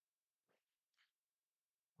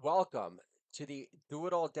Welcome to the Do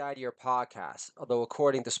It All Dad Year podcast. Although,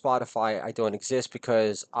 according to Spotify, I don't exist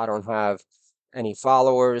because I don't have any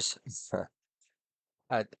followers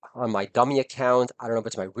uh, on my dummy account. I don't know if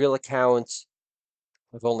it's my real account.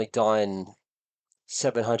 I've only done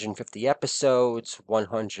 750 episodes,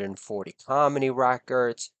 140 comedy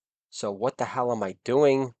records. So, what the hell am I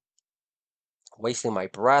doing? Wasting my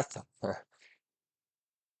breath?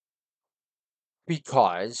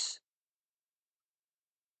 Because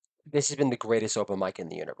this has been the greatest open mic in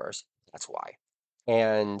the universe. That's why.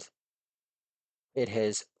 And it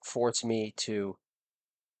has forced me to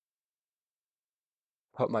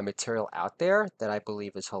put my material out there that I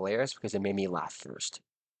believe is hilarious because it made me laugh first.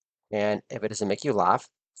 And if it doesn't make you laugh,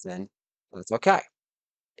 then that's okay.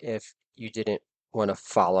 If you didn't want to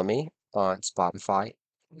follow me on Spotify,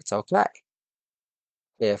 it's okay.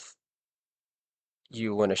 If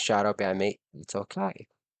you want to shadow ban me, it's okay.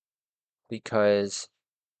 Because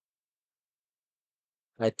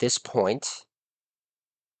at this point,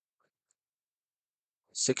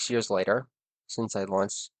 6 years later, since I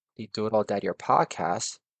launched the Do It All Dad Year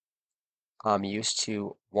podcast, I'm used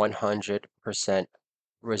to 100%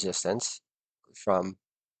 resistance from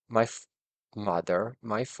my mother,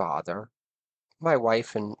 my father, my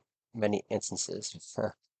wife in many instances,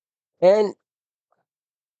 and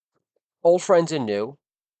old friends and new.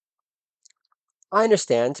 I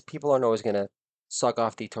understand people aren't always going to suck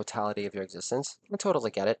off the totality of your existence. I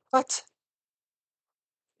totally get it. But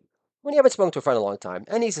when you haven't spoken to a friend in a long time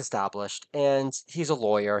and he's established and he's a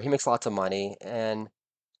lawyer, he makes lots of money, and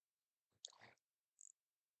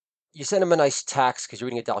you send him a nice text because you're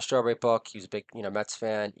reading a Dallas Strawberry book, he was a big, Mets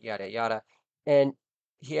fan, yada, yada, and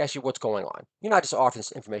he asks you what's going on. You're not just offering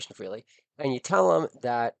this information freely. And you tell him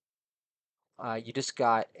that you just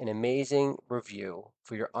got an amazing review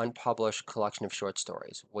for your unpublished collection of short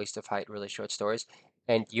stories, Waste of Height, really short stories,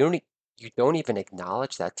 and you don't even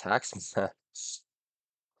acknowledge that text.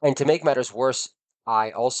 And to make matters worse,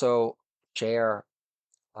 I also share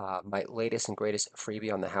my latest and greatest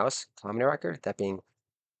freebie on the house comedy record, that being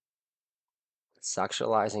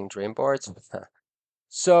sexualizing dream boards.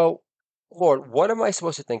 So, Lord, what am I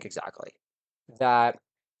supposed to think exactly? That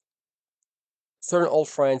certain old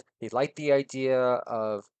friends, they like the idea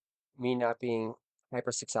of me not being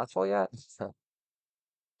hyper successful yet. At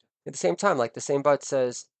the same time, like the same bud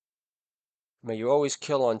says, "May you always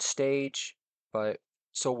kill on stage," but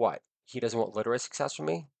so what? He doesn't want literary success from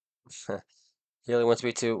me. He only wants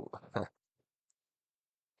me to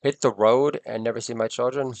hit the road and never see my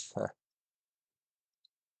children.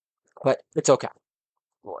 But it's okay,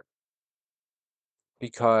 Lord,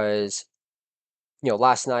 because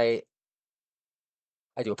last night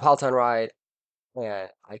I do a Peloton ride and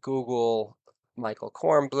I Google Michael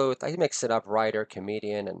Kornbluth. I mix it up, writer,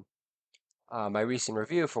 comedian, and my recent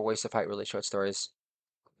review for Waste of Height, really short stories,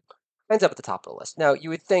 ends up at the top of the list. Now, you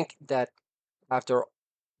would think that after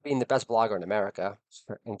being the best blogger in America,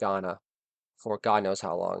 in Ghana, for God knows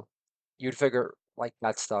how long, you'd figure like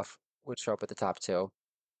that stuff would show up at the top too,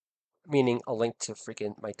 meaning a link to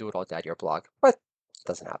freaking my Do It All Dad Year blog, but it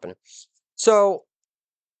doesn't happen. So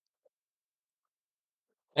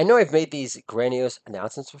I know I've made these grandiose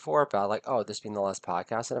announcements before about like, oh, this being the last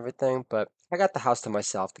podcast and everything, but I got the house to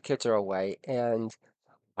myself. The kids are away, and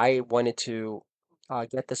I wanted to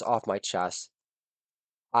get this off my chest.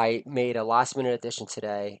 I made a last minute addition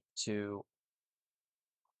today to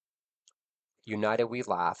United We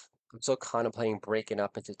Laugh. I'm still contemplating breaking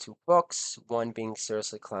up into two books, one being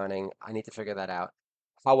Seriously Clowning. I need to figure that out.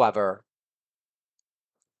 However,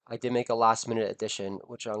 I did make a last minute addition,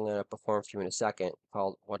 which I'm going to perform for you in a second,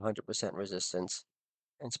 called 100% Resistance,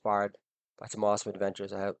 inspired by some awesome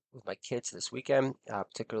adventures I have with my kids this weekend,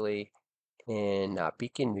 particularly in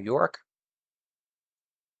Beacon, New York.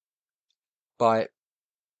 But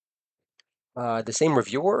the same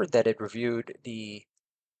reviewer that had reviewed the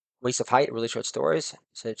Waste of Height, really short stories,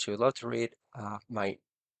 said she would love to read my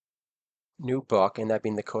new book, and that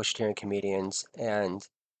being The Coachitarian Comedians. And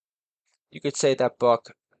you could say that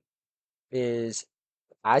book is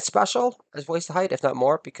as special as Waste of Height, if not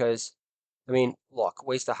more, because, I mean, look,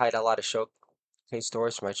 Waste of Height, a lot of showcase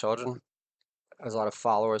stories for my children. There's a lot of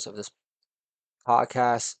followers of this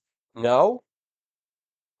podcast. No,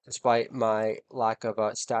 despite my lack of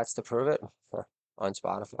stats to prove it on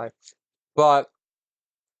Spotify. But,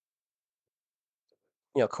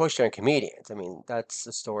 Coachitarian Comedians, I mean, that's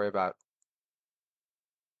a story about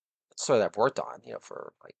story that I've worked on,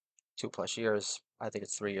 for like 2+ years. I think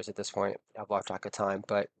it's 3 years at this point. I've lost track of time,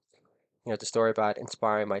 but it's a story about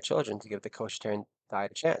inspiring my children to give the Coachitarian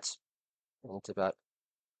diet a chance. And it's about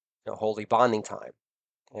holy bonding time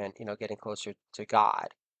and getting closer to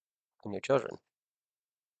God. and your children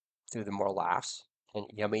through the more laughs and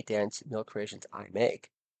yummy dance meal creations I make.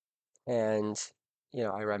 And,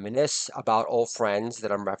 I reminisce about old friends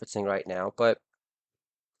that I'm referencing right now. But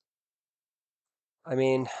I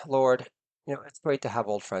mean, Lord, it's great to have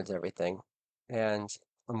old friends and everything. And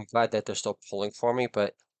I'm glad that they're still pulling for me,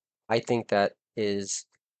 but I think that is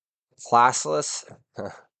classless,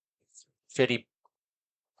 shitty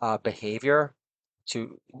behavior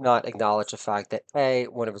to not acknowledge the fact that A,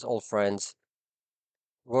 one of his old friends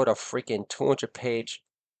wrote a freaking 200-page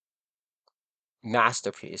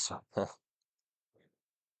masterpiece.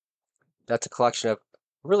 That's a collection of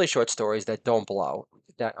really short stories that don't blow,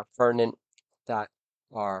 that are pertinent, that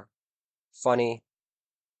are funny,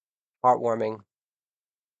 heartwarming,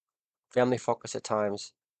 family focused at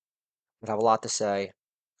times, that have a lot to say.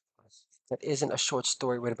 That isn't a short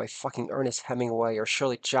story written by fucking Ernest Hemingway or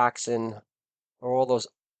Shirley Jackson or all those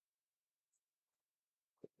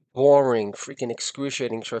boring, freaking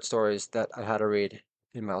excruciating short stories that I had to read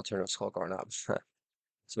in my alternative school growing up.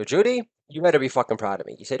 So Judy, you better be fucking proud of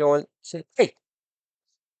me. You say to one, say, hey,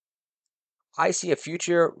 I see a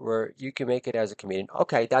future where you can make it as a comedian.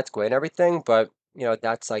 Okay, that's great and everything, but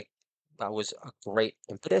that was a great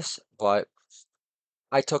impetus, but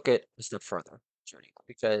I took it a step further, Judy,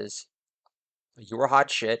 because you were hot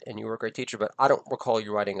shit and you were a great teacher, but I don't recall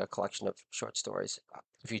you writing a collection of short stories.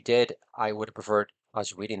 If you did, I would have preferred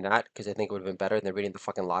us reading that because I think it would have been better than reading The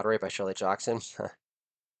Fucking Lottery by Shirley Jackson.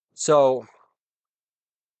 So,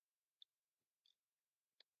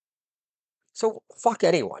 so fuck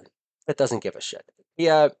anyone that doesn't give a shit.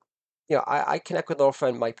 Yeah, I connect with an old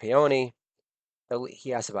friend Mike Peony.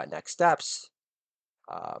 He asked about next steps.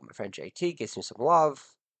 My friend JT gives me some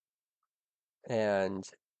love, and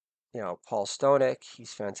Paul Stonick,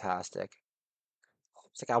 he's fantastic.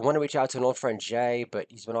 It's like I want to reach out to an old friend Jay, but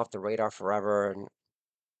he's been off the radar forever. And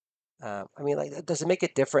I mean, like, does it make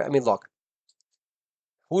it different? I mean, look,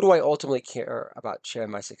 who do I ultimately care about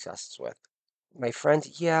sharing my successes with? My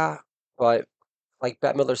friends, yeah, but like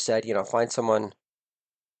Bette Midler said, find someone.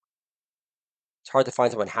 It's hard to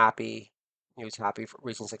find someone happy, who's happy for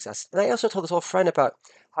recent success. And I also told this old friend about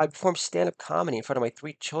how I performed stand-up comedy in front of my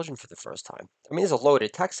three children for the first time. I mean, there's a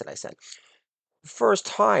loaded text that I sent. First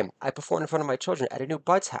time I performed in front of my children at a new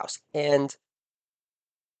Bud's house, and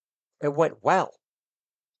it went well.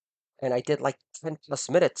 And I did like 10 plus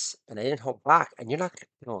minutes, and I didn't hold back. And you're not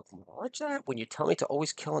going to acknowledge that when you tell me to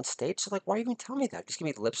always kill on stage. So, like, why even tell me that? Just give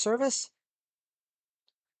me lip service?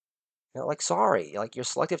 Like, sorry, like your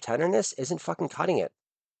selective tenderness isn't fucking cutting it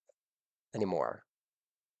anymore.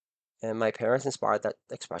 And my parents inspired that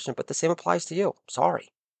expression, but the same applies to you. Sorry.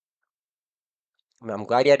 I mean, I'm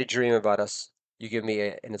glad you had a dream about us. You give me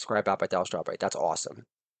an inscribed out by Del Strawberry. That's awesome.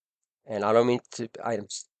 And I don't mean to.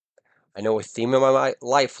 I know a theme of my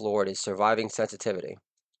life, Lord, is surviving sensitivity.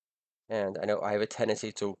 And I know I have a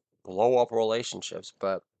tendency to blow up relationships,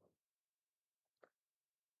 but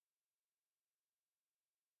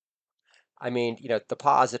I mean, the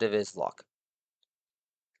positive is look,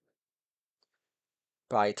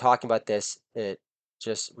 by talking about this, it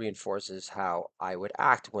just reinforces how I would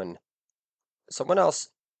act when someone else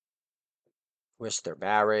risked their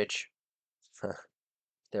marriage,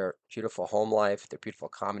 their beautiful home life, their beautiful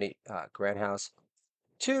comedy grand house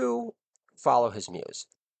to follow his muse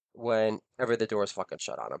whenever the door is fucking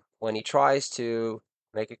shut on him. When he tries to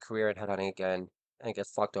make a career in headhunting again and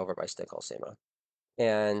gets fucked over by Stinko Sema.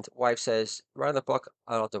 And wife says, write the book,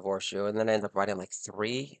 I'll divorce you. And then I end up writing like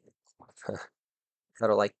three that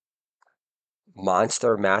are like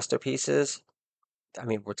monster masterpieces. I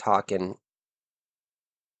mean, we're talking,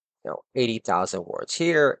 80,000 words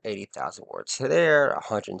here, 80,000 words there,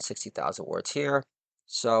 160,000 words here.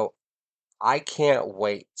 So I can't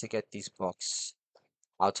wait to get these books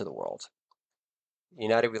out to the world.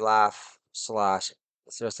 United We Laugh slash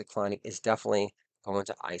Seriously Declining is definitely going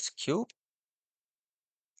to Ice Cube.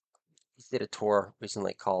 He did a tour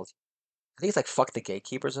recently called, I think it's like Fuck the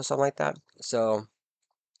Gatekeepers or something like that. So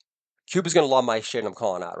Cube is going to love my shit and I'm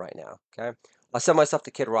calling out right now. Okay. I'll send myself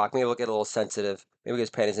to Kid Rock. Maybe we'll get a little sensitive. Maybe get his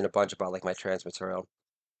panties in a bunch about like my trans material.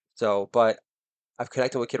 So, but I've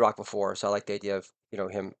connected with Kid Rock before. So I like the idea of,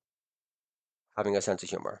 him having a sense of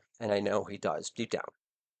humor. And I know he does deep down.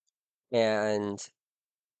 And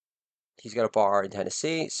he's got a bar in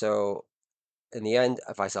Tennessee. So in the end,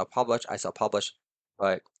 if I sell publish, I sell publish,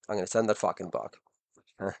 but I'm going to send the fucking book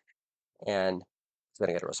and it's going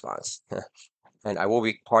to get a response. And I will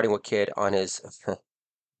be parting with Kid on his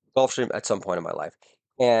golf stream at some point in my life.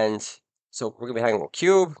 And so we're going to be hanging with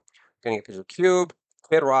Cube, going to get pictures of Cube,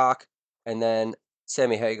 Kid Rock, and then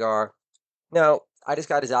Sammy Hagar. Now, I just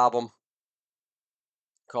got his album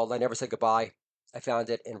called I Never Said Goodbye. I found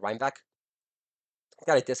it in Rhinebeck. I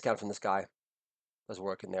got a discount from this guy. I was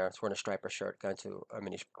working there. I was wearing a striper shirt, going to a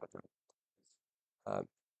mini shop with him.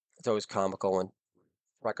 It's always comical when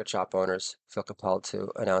record shop owners feel compelled to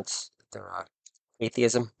announce their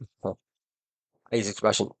atheism. Well, I use the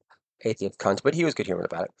expression atheist cunt, but he was good humored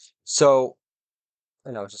about it. So,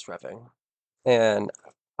 and I was just revving. And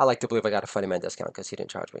I like to believe I got a Funny Man discount because he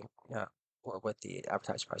didn't charge me what the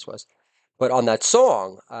advertised price was. But on that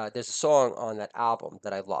song, there's a song on that album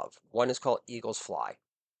that I love. One is called Eagles Fly.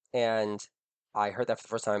 And I heard that for the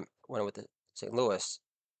first time when I went to St. Louis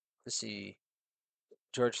to see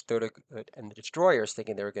George Thorogood and the Destroyers,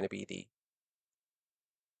 thinking they were going to be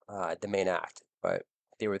the main act, but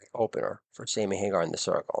they were the opener for Sammy Hagar in the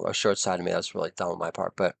Circle. That was short sighted me. That was really dumb on my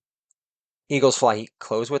part. But Eagles Fly, he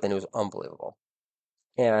closed with, and it was unbelievable.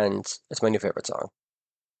 And it's my new favorite song.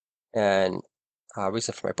 And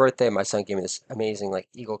recently for my birthday, my son gave me this amazing like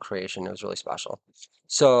eagle creation. It was really special.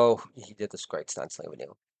 So he did this great stunt with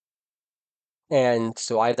you. And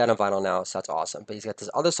so I have that on vinyl now, so that's awesome. But he's got this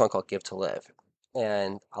other song called "Give to Live,"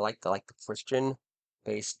 and I like the Christian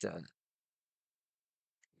based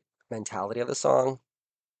mentality of the song,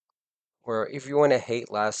 where if you want to hate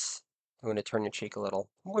less, you want to turn your cheek a little,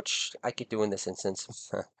 which I could do in this instance.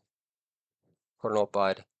 Put an old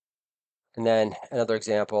bud. And then another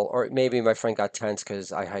example, or maybe my friend got tense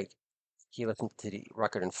because he listened to the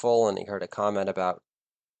record in full and he heard a comment about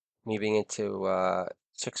me being into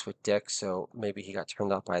chicks with dicks, so maybe he got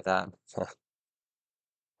turned off by that.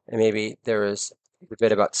 And maybe there was a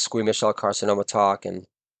bit about squamous cell carcinoma talk, and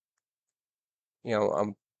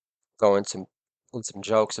I'm going some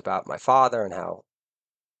jokes about my father and how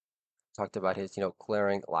talked about his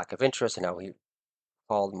glaring lack of interest and how he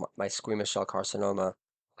called my squamous cell carcinoma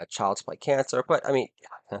a child's play cancer. But I mean,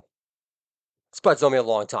 Spud's known me a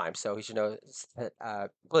long time, so he should know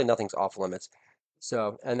really nothing's off limits.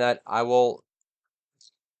 So, and that I will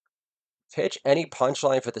pitch any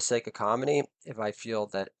punchline for the sake of comedy if I feel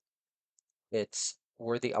that it's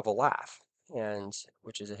worthy of a laugh, and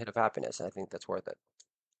which is a hit of happiness. I think that's worth it,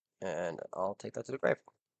 and I'll take that to the grave.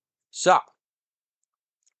 So,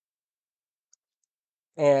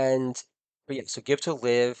 and but yeah, so give to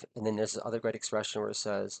live, and then there's the other great expression where it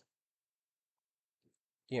says,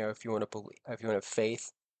 if you want to believe, if you want to have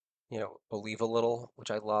faith, believe a little,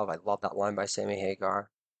 which I love. I love that line by Sammy Hagar,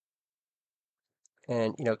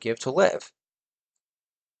 and give to live.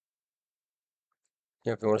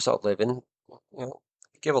 If you want to start living,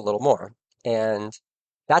 give a little more, and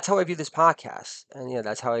that's how I view this podcast, and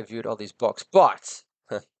that's how I viewed all these books. But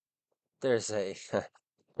there's a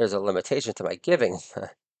there's a limitation to my giving.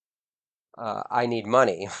 I need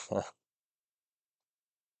money.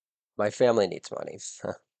 My family needs money.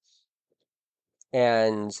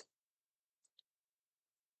 And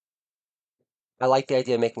I like the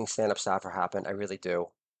idea of making stand-up staffer happen. I really do.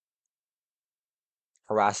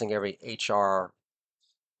 Harassing every HR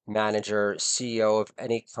manager, CEO of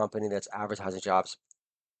any company that's advertising jobs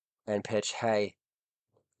and pitch, hey,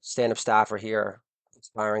 stand-up staffer here,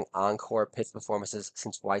 inspiring encore pitch performances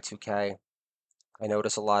since Y2K. I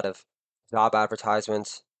notice a lot of job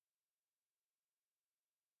advertisements.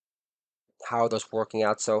 How are those working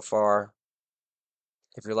out so far?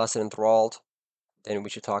 If you're less than enthralled, then we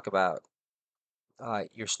should talk about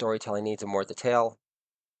your storytelling needs in more detail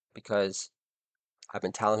because I've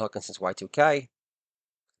been talent hooking since Y2K.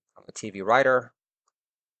 I'm a TV writer,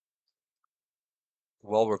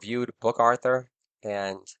 well-reviewed book author,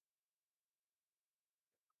 and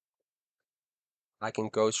I can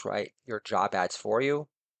ghostwrite your job ads for you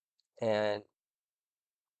and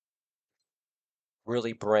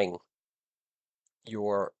really bring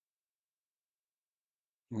your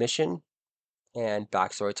mission and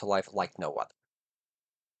backstory to life like no other.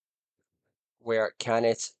 Where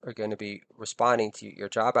candidates are going to be responding to your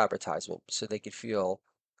job advertisement so they could feel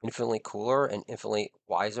infinitely cooler and infinitely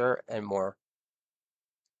wiser and more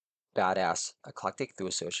badass eclectic through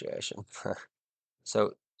association.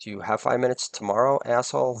 So, do you have 5 minutes tomorrow,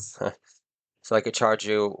 asshole? So I could charge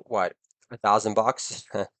you what,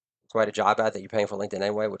 $1,000 to write a job ad that you're paying for LinkedIn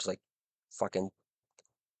anyway, which is like fucking,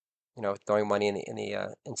 throwing money in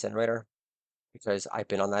the incinerator. Because I've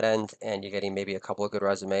been on that end, and you're getting maybe a couple of good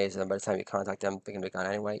resumes, and then by the time you contact them, they're gonna be gone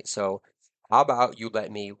anyway. So, how about you let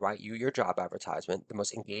me write you your job advertisement, the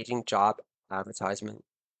most engaging job advertisement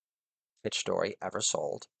pitch story ever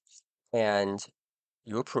sold, and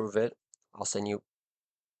you approve it. I'll send you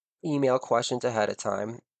email questions ahead of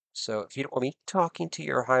time. So if you don't want me talking to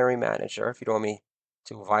your hiring manager, if you don't want me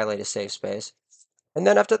to violate a safe space, and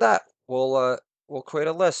then after that, we'll create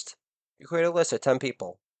a list. You create a list of 10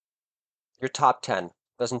 people, your top 10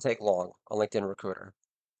 Doesn't take long on LinkedIn Recruiter.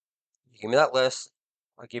 You give me that list.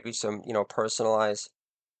 I'll give you some, personalized,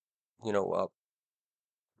 you know, uh,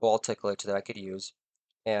 ball tickler that I could use,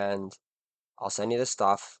 and I'll send you the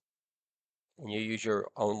stuff, and you use your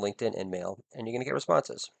own LinkedIn InMail, and you're gonna get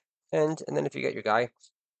responses. And then if you get your guy,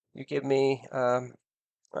 you give me a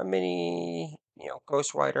mini,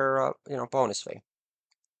 ghostwriter, bonus fee,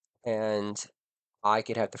 and I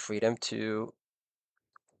could have the freedom to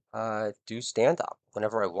do stand up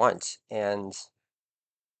whenever I want and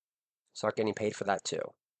start getting paid for that too.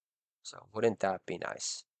 So wouldn't that be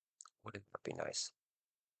nice? Wouldn't that be nice?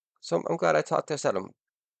 So I'm glad I talked this out.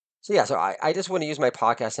 So yeah, so I just want to use my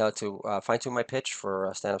podcast now to fine tune my pitch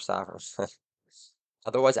for stand up staffers.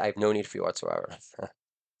 Otherwise, I have no need for you whatsoever.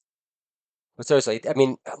 But seriously, I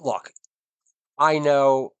mean, look, I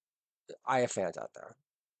know I have fans out there.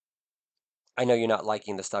 I know you're not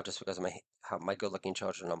liking the stuff just because of my good-looking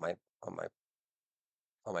children on my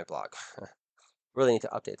on my blog. Really need to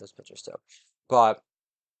update those pictures too. But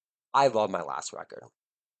I love my last record.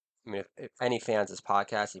 I mean, if any fans of this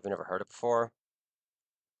podcast, if you've never heard it before,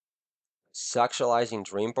 Sexualizing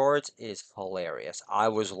Dream Boards is hilarious. I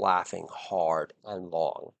was laughing hard and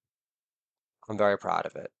long. I'm very proud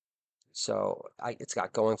of it. So it's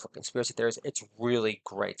got going for conspiracy theories. It's really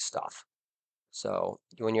great stuff. So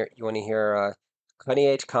you want to hear cutting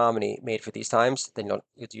edge comedy made for these times, then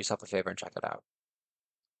you do yourself a favor and check it out.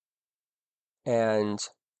 And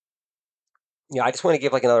yeah, I just want to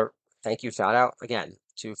give like another thank you shout out again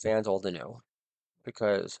to fans old and new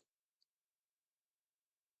because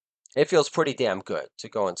it feels pretty damn good to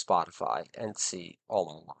go on Spotify and see all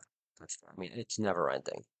my live. I mean, it's never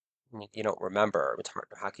ending. I mean, you don't remember. It's hard.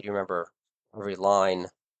 How could you remember every line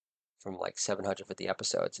from like 750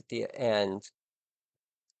 episodes at the end?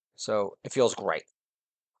 So it feels great.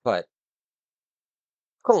 But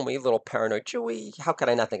call me a little paranoid Chewy. How could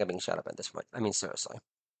I not think I'm being shut up at this point? I mean, seriously.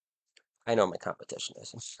 I know my competition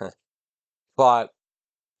is. But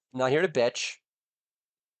not here to bitch,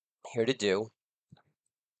 here to do.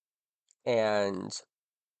 And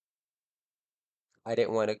I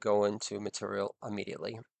didn't want to go into material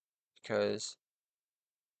immediately because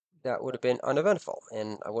that would have been uneventful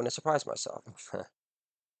and I wouldn't have surprised myself.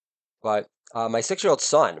 But my 6-year-old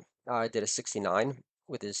son did a 69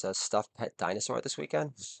 with his stuffed pet dinosaur this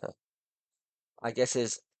weekend. I guess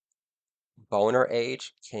his boner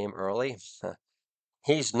age came early.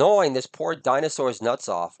 He's gnawing this poor dinosaur's nuts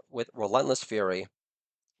off with relentless fury.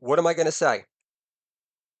 What am I going to say?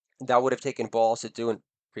 That would have taken balls to do in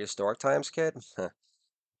prehistoric times, kid.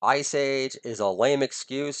 Ice Age is a lame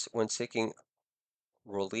excuse when seeking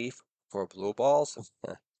relief for blue balls.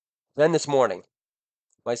 Then this morning,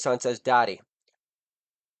 my son says, Daddy,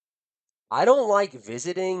 I don't like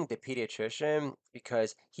visiting the pediatrician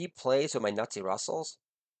because he plays with my nutsy Russells.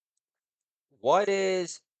 What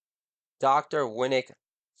is Dr. Winnick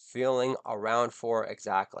feeling around for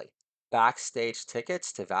exactly? Backstage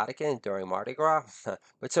tickets to Vatican during Mardi Gras?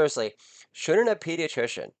 But seriously, shouldn't a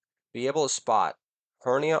pediatrician be able to spot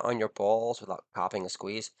hernia on your balls without copping a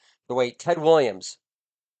squeeze? The way Ted Williams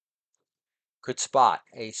could spot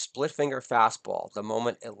a split finger fastball the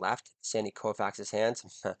moment it left Sandy Koufax's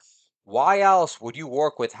hands. Why else would you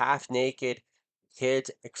work with half naked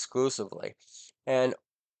kids exclusively? And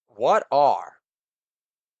what are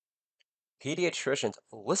pediatricians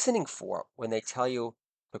listening for when they tell you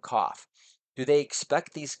to cough? Do they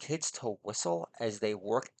expect these kids to whistle as they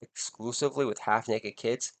work exclusively with half naked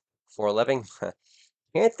kids for a living?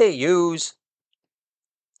 Can't they use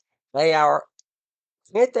AR?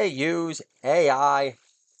 Can't they use AI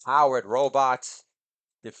powered robots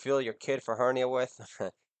to fill your kid for hernia with?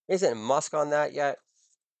 Isn't Musk on that yet?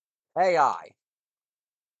 AI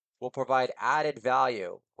will provide added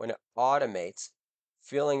value when it automates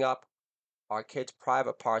filling up our kids'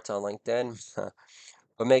 private parts on LinkedIn,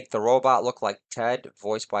 but make the robot look like Ted,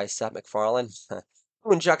 voiced by Seth MacFarlane. To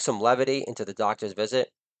inject some levity into the doctor's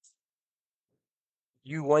visit.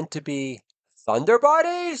 You want to be Thunder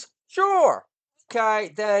Buddies? Sure.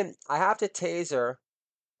 Okay, then I have to taser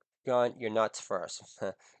gun your nuts first.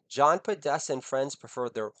 John Podesta and friends prefer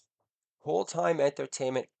their whole-time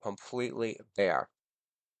entertainment completely bare.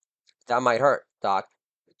 That might hurt, Doc.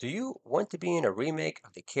 Do you want to be in a remake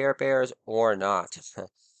of the Care Bears or not?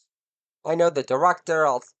 I know the director.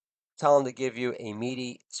 I'll tell him to give you a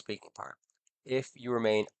meaty speaking part if you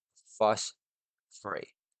remain fuss free.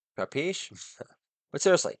 Capiche? But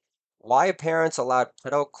seriously, why have parents allowed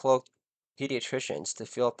pedo cloaked pediatricians to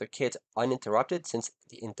fill up their kids uninterrupted since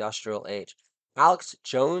the industrial age? Alex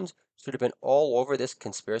Jones should have been all over this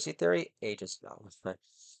conspiracy theory ages ago.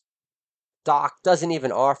 Doc doesn't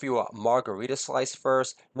even offer you a margarita slice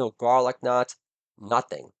first, no garlic knots,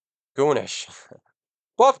 nothing. Goonish.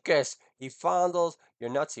 Bupkis! He fondles your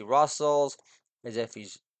nutsy rustles as if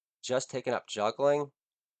he's just taken up juggling.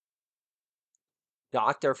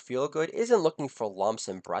 Dr. Feelgood isn't looking for lumps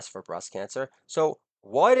in breast for breast cancer. So,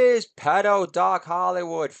 what is pedo Doc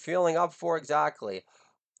Hollywood feeling up for exactly?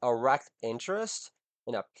 Erect interest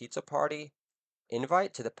in a pizza party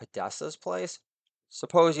invite to the Podesta's place?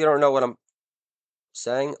 Suppose you don't know what I'm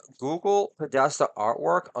saying. Google Podesta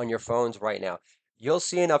artwork on your phones right now. You'll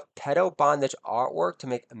see enough pedo bondage artwork to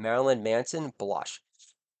make Marilyn Manson blush.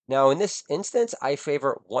 Now, in this instance, I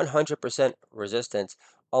favor 100% resistance,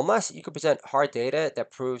 unless you can present hard data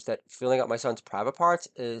that proves that filling up my son's private parts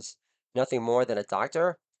is nothing more than a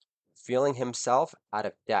doctor feeling himself out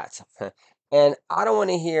of debt. And I don't want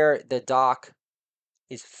to hear the doc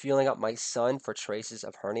is feeling up my son for traces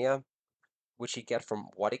of hernia, which he get from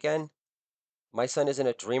what again? My son isn't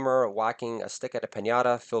a dreamer whacking a stick at a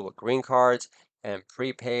pinata filled with green cards and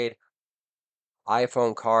prepaid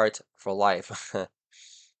iPhone cards for life.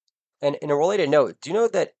 And in a related note, do you know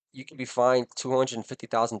that you can be fined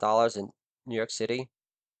 $250,000 in New York City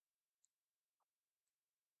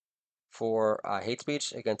for hate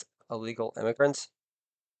speech against illegal immigrants,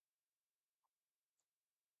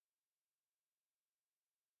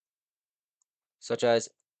 such as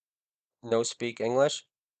no speak English?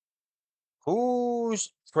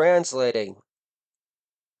 Who's translating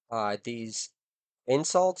these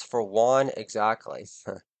insults for one exactly?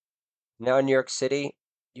 Now in New York City,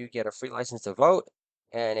 you get a free license to vote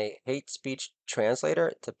and a hate speech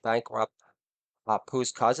translator to bankrupt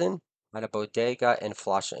Pooh's cousin at a bodega in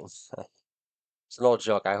Flushing. It's an old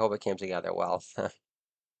joke. I hope it came together well.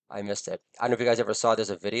 I missed it. I don't know if you guys ever saw, there's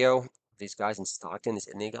a video of these guys in Stockton, these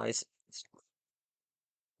Indian guys.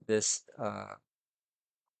 This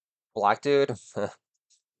black dude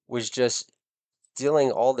was just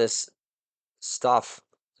dealing all this stuff,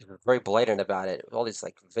 very blatant about it, all these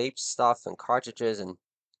like vape stuff and cartridges and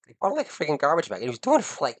he bought like a freaking garbage bag. And he was doing it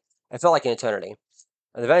for like, it felt like an eternity.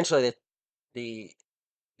 And eventually the,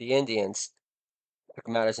 the Indians took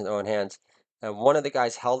matters in their own hands. And one of the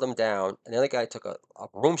guys held him down, and the other guy took a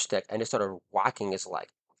broomstick and just started whacking his leg.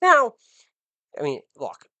 Now, I mean,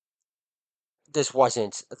 look, this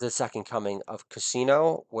wasn't the second coming of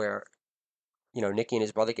Casino, where Nicky and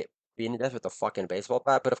his brother get beaten to death with a fucking baseball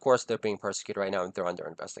bat. But of course, they're being persecuted right now, and they're under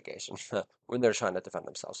investigation when they're trying to defend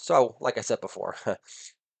themselves. So, like I said before,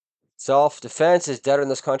 self-defense is better in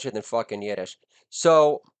this country than fucking Yiddish.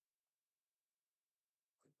 So,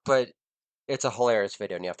 but it's a hilarious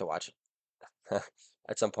video, and you have to watch it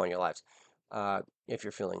at some point in your lives if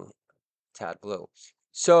you're feeling tad blue.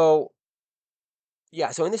 So,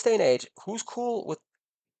 yeah. So in this day and age, who's cool with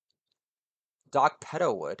Doc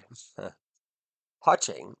Pedowood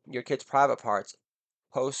touching your kid's private parts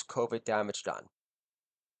post-COVID damage done?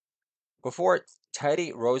 Before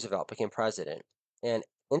Teddy Roosevelt became president and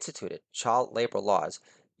instituted child labor laws,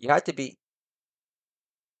 you had to be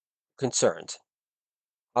concerned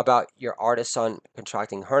about your artist son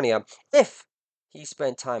contracting hernia if he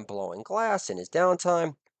spent time blowing glass in his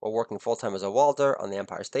downtime or working full time as a welder on the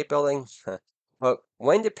Empire State Building. But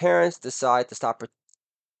when did parents decide to stop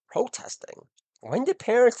protesting? When did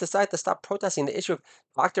parents decide to stop protesting the issue of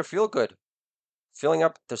Dr. Feelgood filling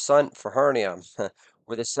up their son for hernia?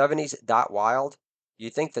 Were the 70s that wild? You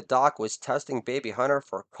think the doc was testing baby Hunter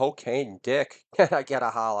for cocaine dick? I get a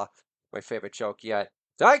holla. My favorite joke yet.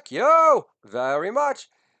 Thank you very much.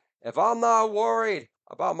 If I'm not worried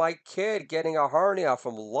about my kid getting a hernia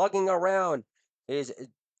from lugging around his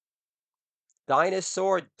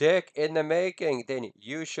dinosaur dick in the making, then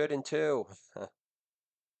you shouldn't too.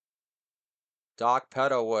 Doc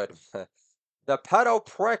Pedo would. The pedo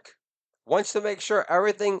prick wants to make sure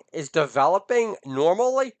everything is developing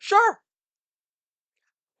normally? Sure.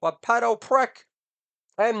 But pedo prick,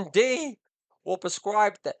 MD, will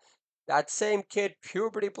prescribe that same kid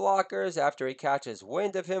puberty blockers after he catches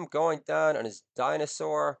wind of him going down on his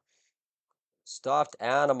dinosaur stuffed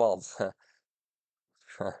animal.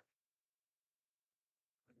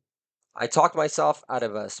 I talked myself out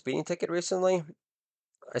of a speeding ticket recently.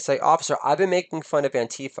 I say, Officer, I've been making fun of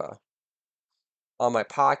Antifa on my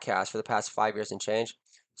podcast for the past 5 years and change.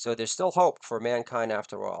 So there's still hope for mankind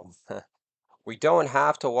after all. We don't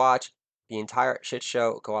have to watch the entire shit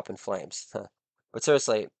show go up in flames. But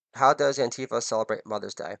seriously, how does Antifa celebrate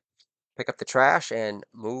Mother's Day? Pick up the trash and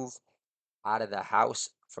move out of the house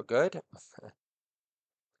for good?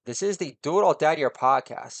 This is the Do It All Dad Year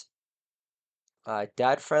podcast,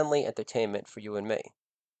 dad friendly entertainment for you and me.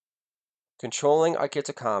 Controlling our kids'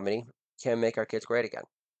 economy can make our kids great again.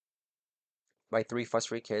 my three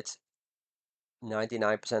fuss-free kids,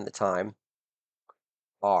 99% of the time,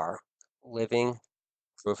 are living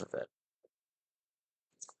proof of it.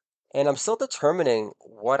 And I'm still determining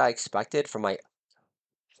what I expected from my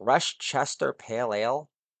Fresh Chester Pale Ale.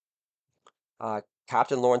 Uh,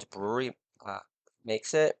 Captain Lawrence Brewery uh,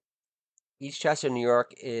 makes it. East Chester, New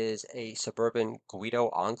York is a suburban Guido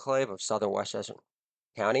enclave of southern Westchester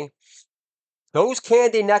County. Those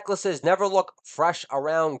candy necklaces never look fresh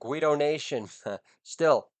around Guido Nation.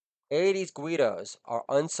 Still, 80s Guidos are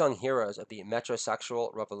unsung heroes of the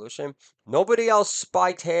metrosexual revolution. Nobody else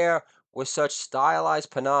spiked hair with such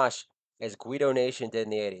stylized panache as Guido Nation did in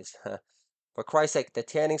the 80s. For Christ's sake, the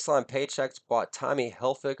tanning salon paychecks bought Tommy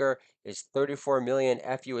Hilfiger his 34 million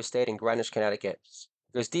FU estate in Greenwich, Connecticut.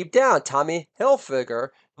 Because deep down, Tommy Hilfiger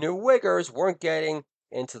knew wiggers weren't getting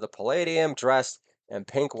into the Palladium dress and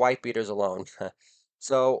pink white beaters alone.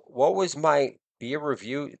 So, what was my beer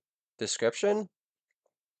review description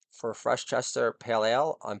for Fresh Chester Pale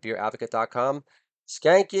Ale on beeradvocate.com?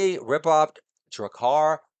 Skanky, rip-off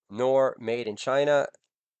Drakkar, nor made in China,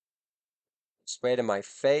 sprayed in my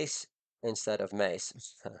face instead of mace.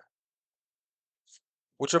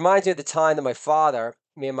 Which reminds me of the time that my father,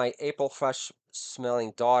 me and my April fresh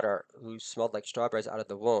smelling daughter, who smelled like strawberries out of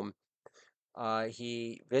the womb,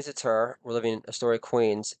 he visits her. We're living in Astoria,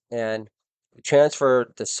 Queens, and we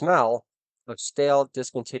transferred the smell of stale,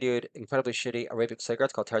 discontinued, incredibly shitty Arabic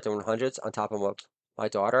cigarettes called Territory 100s on top of my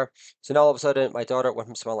daughter. So now all of a sudden, my daughter went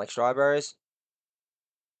from smelling like strawberries.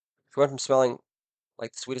 She went from smelling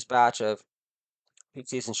like the sweetest batch of peak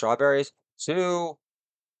season strawberries to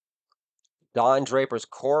Don Draper's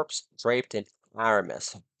corpse draped in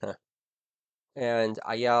Aramis. And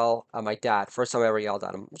I yell at my dad. First time I ever yelled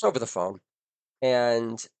at him. It was over the phone.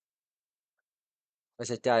 And I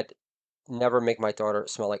said, Dad, never make my daughter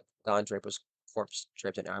smell like Don Draper's corpse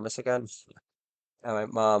draped in Aramis again. And my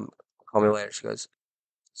mom called me later. She goes,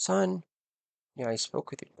 Son, I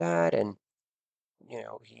spoke with your dad, and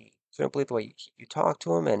he couldn't believe the way you talked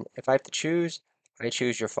to him. And if I have to choose, I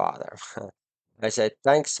choose your father. I said,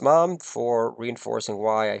 Thanks, Mom, for reinforcing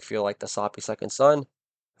why I feel like the sloppy second son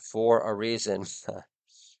for a reason.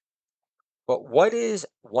 But what is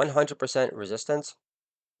 100% resistance?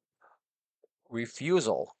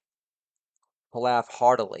 Refusal to laugh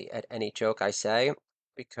heartily at any joke I say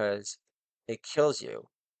because it kills you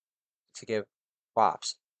to give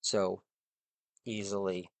props so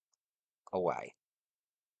easily away.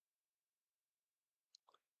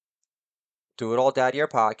 Do it all, Dad, your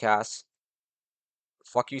podcasts.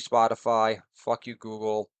 Fuck you, Spotify. Fuck you,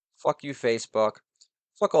 Google. Fuck you, Facebook.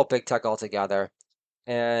 Fuck all big tech altogether.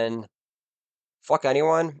 And fuck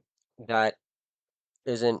anyone that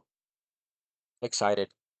isn't excited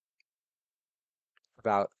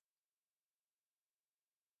about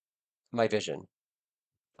my vision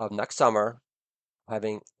of next summer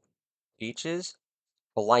having beaches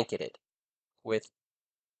blanketed with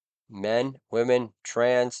men, women,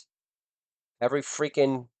 trans, every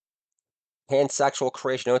freaking pansexual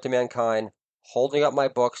creation known to mankind, holding up my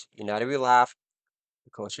books, United We Laugh,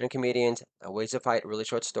 The Coaching Comedians, and Ways to Fight Really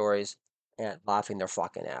Short Stories, and laughing their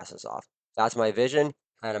fucking asses off. That's my vision,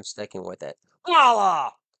 and I'm sticking with it.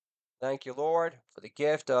 Voila! Thank you, Lord, for the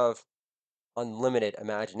gift of unlimited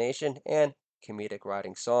imagination and comedic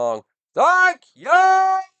writing song. Thank you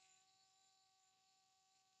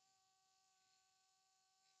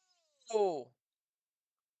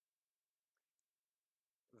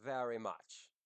very much.